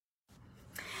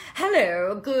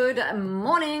Hello, good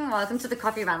morning. Welcome to the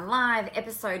Coffee Run Live,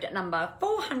 episode number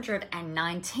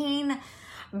 419.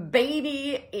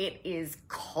 Baby, it is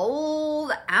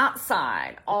cold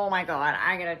outside. Oh my God,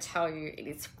 I gotta tell you, it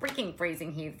is freaking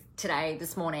freezing here today,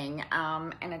 this morning,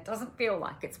 and it doesn't feel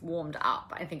like it's warmed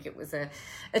up. I think it was a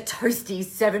toasty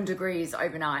 7 degrees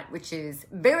overnight, which is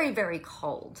very, very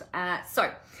cold.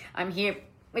 So I'm here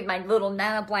with my little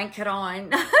Nana blanket on.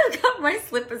 I've got my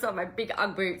slippers on, my big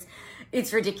Ugg boots.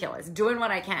 It's ridiculous. Doing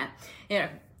what I can.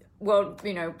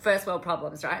 First world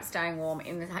problems, right? Staying warm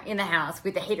in the house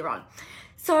with the heater on.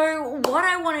 So what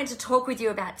I wanted to talk with you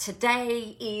about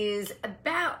today is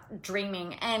about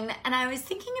dreaming. And I was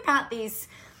thinking about this,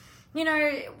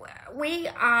 we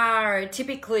are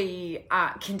typically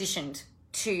conditioned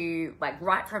to, like,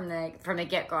 right from the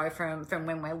get-go, from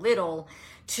when we're little,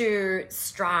 to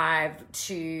strive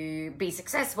to be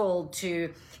successful,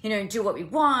 to do what we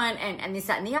want, and this,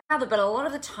 that, and the other. But a lot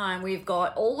of the time we've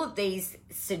got all of these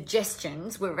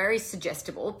suggestions. We're very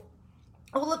suggestible.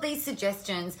 All of these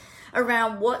suggestions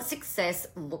around what success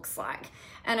looks like.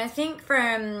 And I think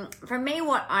from me,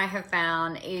 what I have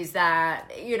found is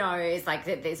that, it's like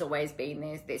that there's always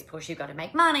been this push. You've got to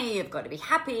make money, you've got to be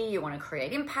happy, you want to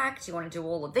create impact, you want to do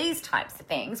all of these types of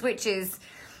things, which is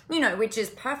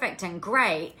perfect and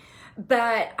great.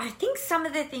 But I think some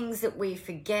of the things that we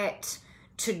forget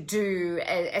to do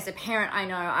as a parent,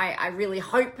 I really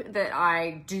hope that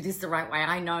I do this the right way.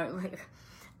 I know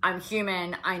I'm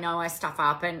human, I know I stuff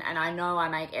up, and I know I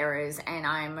make errors, and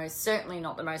I am most certainly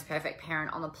not the most perfect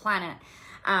parent on the planet.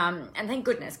 And thank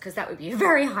goodness, because that would be a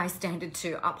very high standard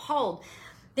to uphold.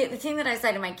 The thing that I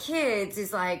say to my kids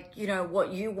is, like,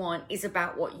 what you want is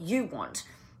about what you want.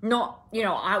 Not,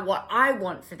 what I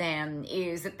want for them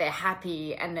is that they're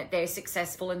happy and that they're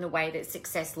successful in the way that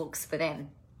success looks for them.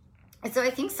 And so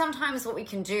I think sometimes what we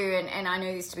can do, and I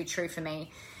know this to be true for me,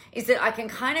 is that I can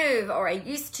I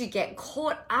used to get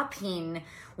caught up in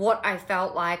what I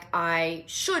felt like I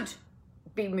should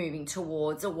be moving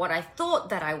towards, or what I thought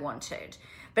that I wanted.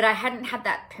 But I hadn't had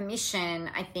that permission,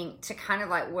 I think, to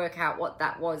work out what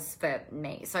that was for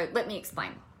me. So let me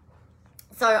explain.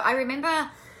 So I remember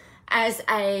as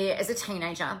a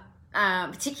teenager,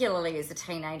 particularly as a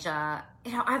teenager,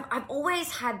 I've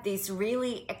always had this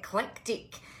really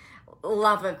eclectic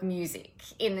love of music,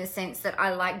 in the sense that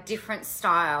I like different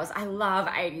styles. I love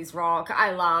 80s rock. I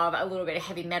love a little bit of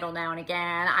heavy metal now and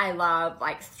again. I love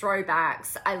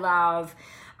throwbacks. I love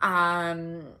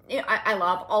I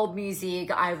love old music.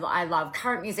 I love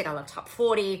current music. I love top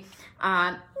 40.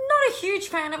 Not a huge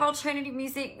fan of alternative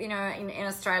music. In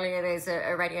Australia, there's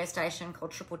a radio station called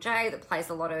Triple J that plays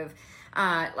a lot of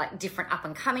different up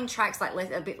and coming tracks,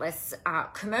 a bit less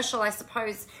commercial, I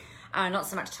suppose. Not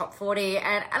so much top 40,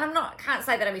 and can't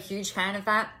say that I'm a huge fan of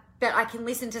that, but I can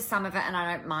listen to some of it and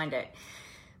I don't mind it.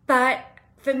 But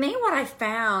for me, what I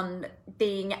found,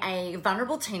 being a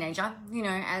vulnerable teenager,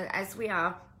 as we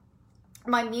are,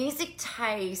 my music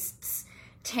tastes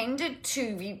tended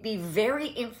to be very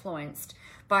influenced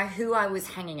by who I was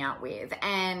hanging out with.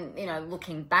 And,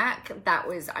 looking back, that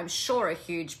was, I'm sure, a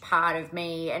huge part of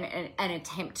me, and an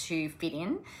attempt to fit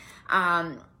in.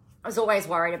 I was always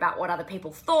worried about what other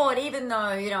people thought, even though,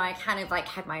 I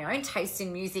had my own taste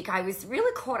in music. I was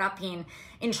really caught up in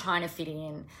trying to fit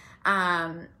in.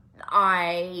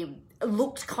 I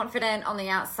looked confident on the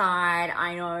outside.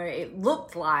 I know it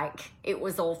looked like it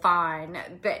was all fine,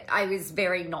 but I was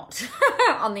very not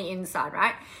on the inside,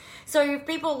 right? So if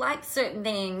people like certain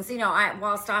things, I've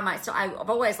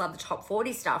always loved the top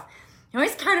 40 stuff. I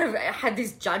always had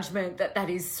this judgment that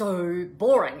is so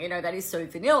boring, that is so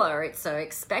vanilla, it's so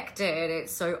expected,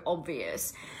 it's so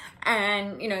obvious.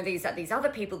 And, these other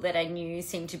people that I knew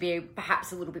seemed to be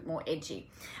perhaps a little bit more edgy.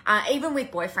 Even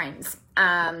with boyfriends,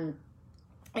 as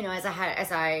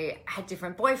I had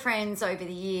different boyfriends over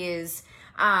the years,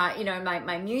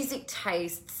 my music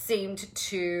taste seemed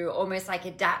to almost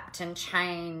adapt and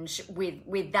change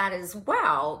with that as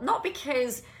well. Not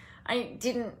because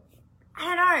I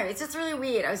don't know, it's just really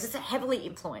weird. I was just heavily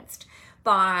influenced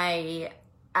by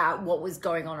what was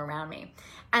going on around me.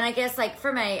 And I guess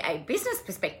from a business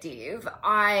perspective,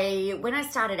 when I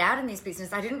started out in this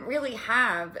business, I didn't really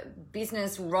have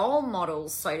business role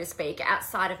models, so to speak,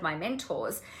 outside of my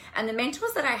mentors. And the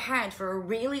mentors that I had for a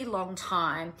really long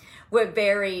time were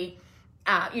very,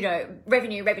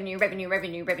 revenue,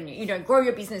 grow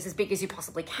your business as big as you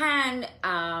possibly can.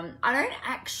 I don't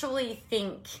actually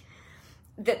think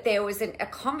that there was a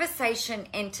conversation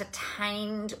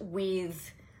entertained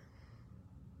with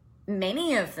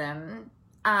many of them,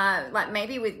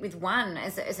 maybe with one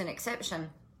as an exception,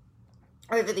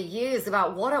 over the years,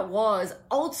 about what it was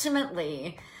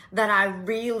ultimately that I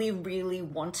really, really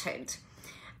wanted.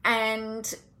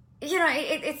 And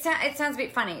it sounds a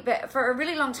bit funny, but for a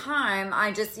really long time,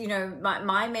 I just,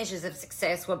 my measures of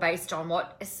success were based on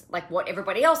what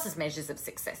everybody else's measures of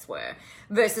success were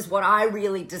versus what I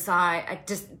really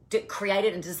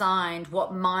created and designed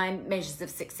what my measures of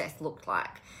success looked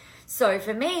like. So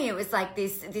for me, it was like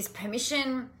this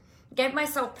permission, gave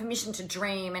myself permission to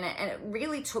dream, and it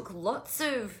really took lots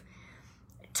of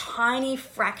tiny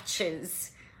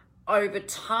fractures over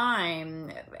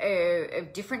time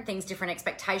of different things, different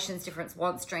expectations, different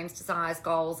wants, dreams, desires,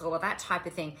 goals, all of that type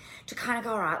of thing, to kind of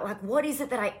go, all right, like, what is it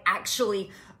that I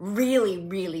actually really,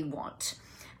 really want?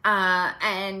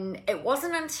 And it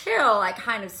wasn't until I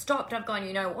kind of stopped and I've gone,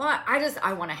 you know what,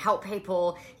 I want to help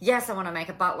people. Yes, I want to make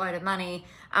a buttload of money.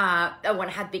 I want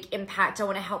to have big impact. I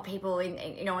want to help people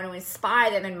I want to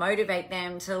inspire them and motivate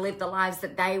them to live the lives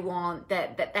that they want,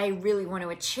 that they really want to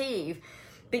achieve.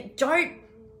 But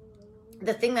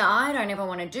the thing that I don't ever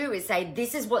want to do is say,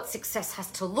 this is what success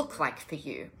has to look like for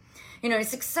you.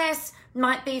 Success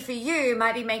might be for you,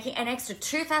 might be making an extra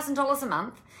 $2,000 a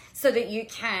month so that you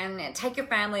can take your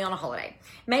family on a holiday.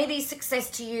 Maybe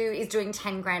success to you is doing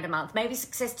 10 grand a month. Maybe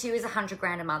success to you is 100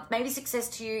 grand a month. Maybe success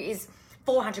to you is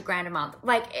 400 grand a month.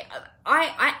 Like,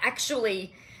 I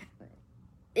actually,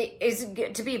 it is,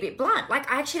 to be a bit blunt, like,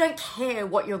 I actually don't care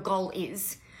what your goal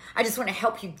is. I just want to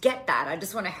help you get that. I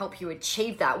just want to help you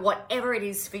achieve that, whatever it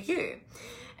is for you.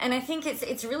 And I think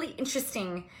it's really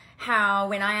interesting how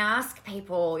when I ask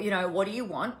people, what do you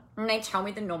want? And they tell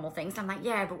me the normal things. I'm like,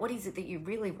 yeah, but what is it that you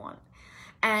really want?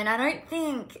 And I don't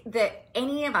think that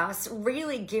any of us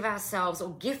really give ourselves or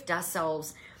gift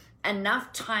ourselves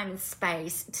enough time and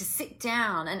space to sit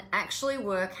down and actually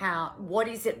work out what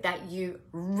is it that you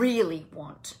really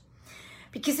want.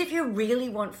 Because if you really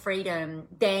want freedom,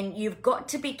 then you've got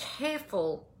to be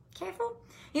careful. You've got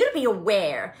to be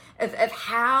aware of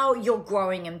how you're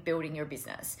growing and building your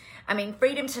business. I mean,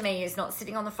 freedom to me is not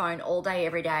sitting on the phone all day,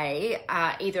 every day,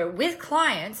 either with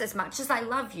clients. As much as I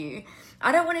love you,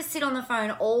 I don't want to sit on the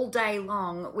phone all day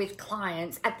long with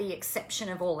clients at the exception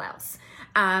of all else,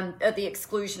 at the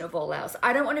exclusion of all else.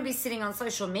 I don't want to be sitting on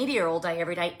social media all day,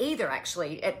 every day either,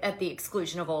 actually, at the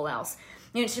exclusion of all else.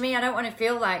 To me, I don't want to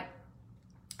feel like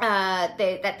that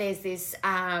there's this,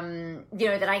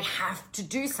 that I have to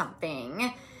do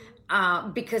something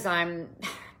because I'm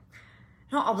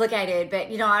not obligated,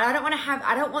 but, I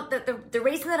don't want the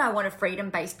reason that I want a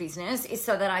freedom-based business is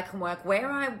so that I can work where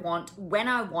I want, when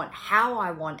I want, how I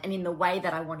want, and in the way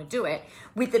that I want to do it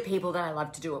with the people that I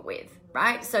love to do it with,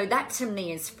 right? So that to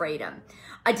me is freedom.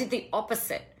 I did the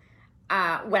opposite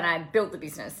when I built the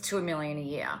business to $1 million a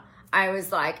year. I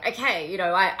was like, okay,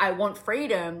 I want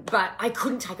freedom, but I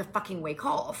couldn't take a fucking week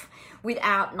off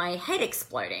without my head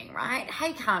exploding, right?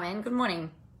 Hey, Carmen, good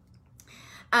morning.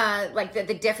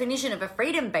 The definition of a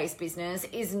freedom-based business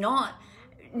is not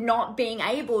being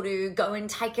able to go and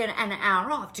take an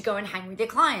hour off, to go and hang with your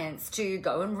clients, to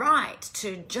go and write,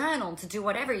 to journal, to do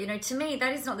whatever. To me,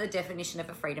 that is not the definition of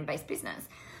a freedom-based business.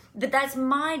 But that's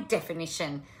my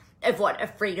definition of what a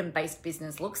freedom-based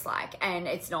business looks like. And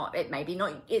it's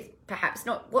perhaps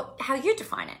not how you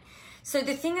define it. So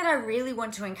the thing that I really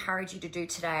want to encourage you to do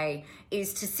today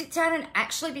is to sit down and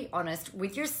actually be honest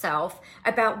with yourself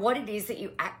about what it is that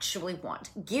you actually want.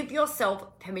 Give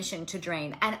yourself permission to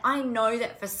dream. And I know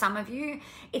that for some of you,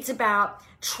 it's about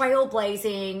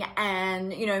trailblazing and,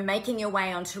 making your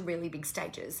way onto really big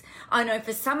stages. I know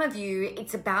for some of you,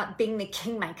 it's about being the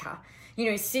kingmaker.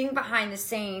 Sitting behind the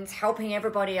scenes, helping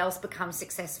everybody else become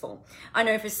successful. I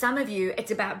know for some of you,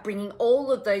 it's about bringing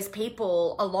all of those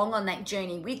people along on that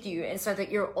journey with you, and so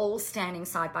that you're all standing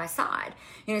side by side.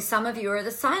 Some of you are the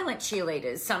silent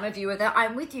cheerleaders. Some of you are the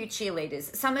I'm with you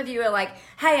cheerleaders. Some of you are like,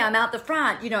 hey, I'm out the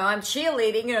front, I'm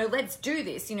cheerleading, let's do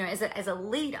this, as a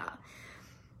leader.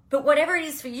 But whatever it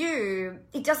is for you,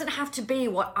 it doesn't have to be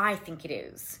what I think it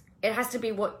is. It has to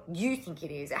be what you think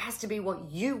it is. It has to be what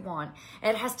you want.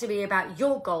 It has to be about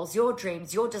your goals, your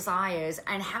dreams, your desires,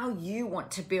 and how you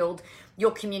want to build your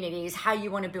communities, how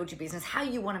you want to build your business, how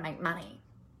you want to make money.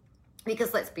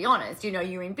 Because let's be honest,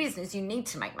 you're in business, you need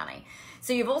to make money.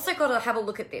 So you've also got to have a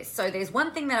look at this. So there's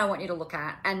one thing that I want you to look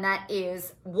at, and that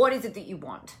is, what is it that you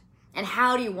want? And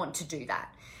how do you want to do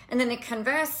that? And then the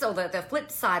converse, or the flip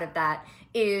side of that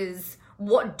is,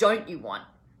 what don't you want?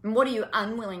 And what are you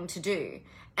unwilling to do?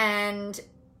 And,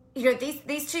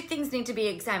 these two things need to be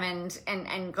examined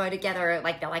and go together,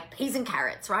 like they're like peas and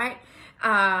carrots, right?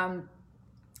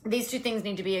 These two things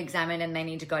need to be examined and they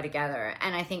need to go together.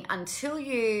 And I think until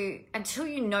you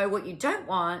know what you don't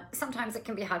want, sometimes it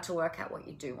can be hard to work out what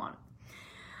you do want.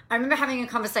 I remember having a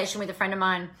conversation with a friend of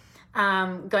mine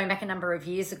going back a number of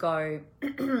years ago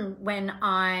when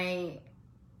I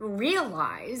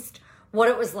realized what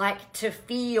it was like to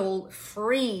feel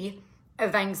free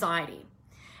of anxiety.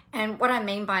 And what I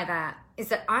mean by that is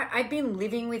that I'd been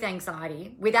living with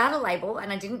anxiety without a label,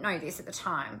 and I didn't know this at the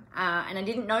time, and I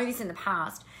didn't know this in the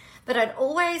past, but I'd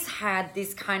always had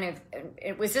this kind of,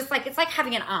 it was just like, it's like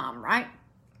having an arm, right?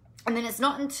 And then it's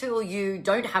not until you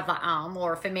don't have that arm,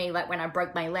 or for me, like when I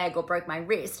broke my leg or broke my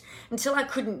wrist, until I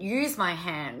couldn't use my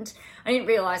hand, I didn't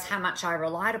realize how much I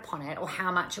relied upon it, or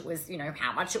how much it was,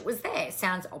 how much it was there. It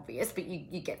sounds obvious, but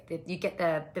you get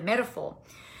the metaphor.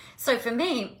 So for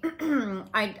me,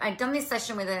 I'd done this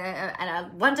session with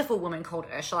a wonderful woman called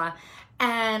Ursula,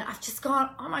 and I've just gone,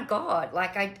 oh my God,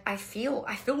 like I feel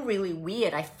really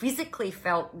weird. I physically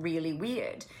felt really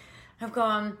weird. I've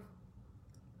gone,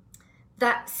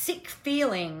 that sick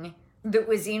feeling that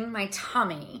was in my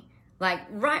tummy, like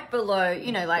right below,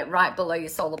 right below your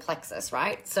solar plexus,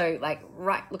 right? So like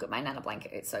look at my nana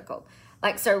blanket, it's so cool.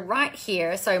 Like, so right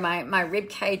here, so my rib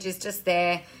cage is just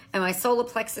there and my solar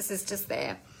plexus is just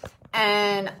there.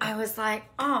 And I was like,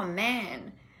 oh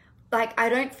man, like I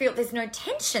don't feel, there's no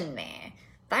tension there.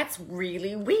 That's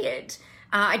really weird.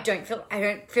 I don't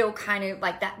feel kind of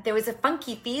like that. There was a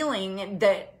funky feeling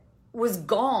that was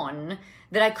gone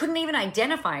that I couldn't even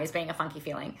identify as being a funky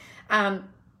feeling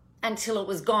until it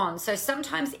was gone. So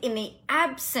sometimes in the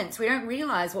absence, we don't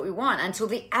realize what we want until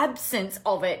the absence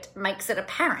of it makes it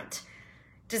apparent.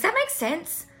 Does that make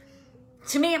sense?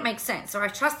 To me, it makes sense. So I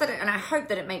trust that, and I hope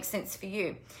that it makes sense for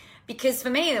you. Because for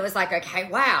me, it was like, okay,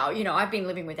 wow, I've been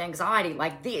living with anxiety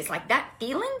like this, like that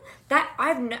feeling that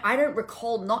I don't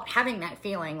recall not having that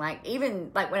feeling. Like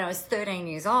even like when I was 13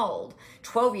 years old,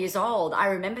 12 years old, I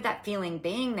remember that feeling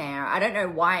being there. I don't know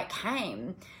why it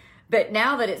came, but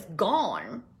now that it's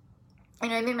gone,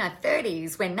 I'm in my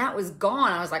 30s, when that was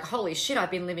gone, I was like, holy shit,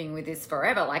 I've been living with this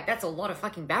forever. Like that's a lot of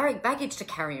fucking baggage to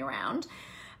carry around.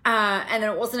 And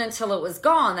then it wasn't until it was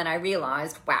gone that I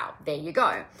realized, wow, there you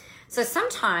go. So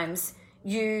sometimes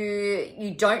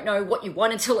you don't know what you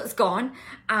want until it's gone.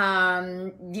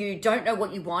 You don't know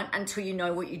what you want until you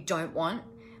know what you don't want.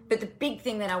 But the big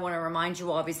thing that I want to remind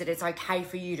you of is that it's okay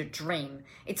for you to dream.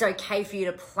 It's okay for you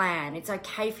to plan. It's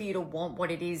okay for you to want what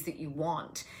it is that you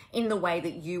want in the way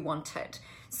that you want it.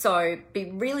 So be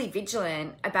really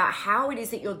vigilant about how it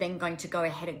is that you're then going to go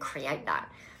ahead and create that.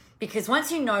 Because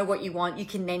once you know what you want, you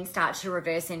can then start to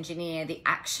reverse engineer the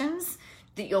actions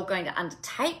that you're going to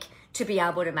undertake to be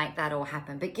able to make that all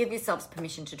happen. But give yourselves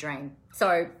permission to dream.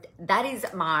 So that is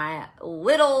my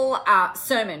little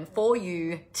sermon for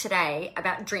you today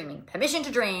about dreaming. Permission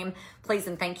to dream, please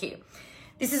and thank you.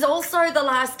 This is also the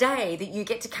last day that you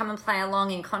get to come and play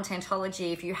along in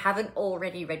Contentology if you haven't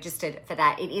already registered for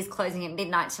that. It is closing at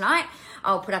midnight tonight.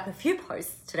 I'll put up a few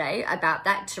posts today about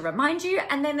that to remind you,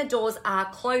 and then the doors are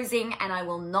closing and I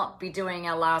will not be doing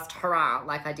a last hurrah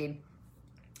like I did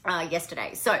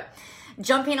yesterday. So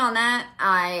jump in on that.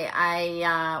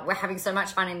 We're having so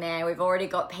much fun in there. We've already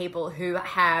got people who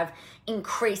have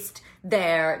increased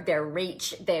their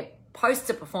reach. Their posts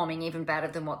are performing even better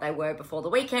than what they were before the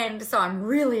weekend. So I'm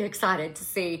really excited to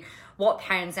see what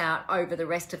pans out over the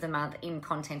rest of the month in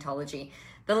Contentology.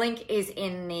 The link is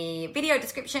in the video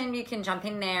description. You can jump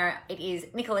in there. It is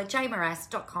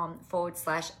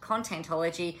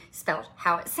nicoletjmorass.com/Contentology, spelt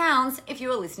how it sounds if you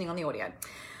are listening on the audio.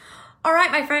 All right,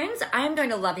 my friends, I am going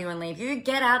to love you and leave you.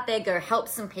 Get out there, go help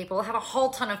some people, have a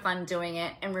whole ton of fun doing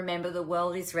it, and remember the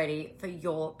world is ready for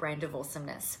your brand of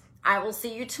awesomeness. I will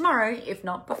see you tomorrow, if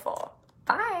not before.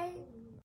 Bye.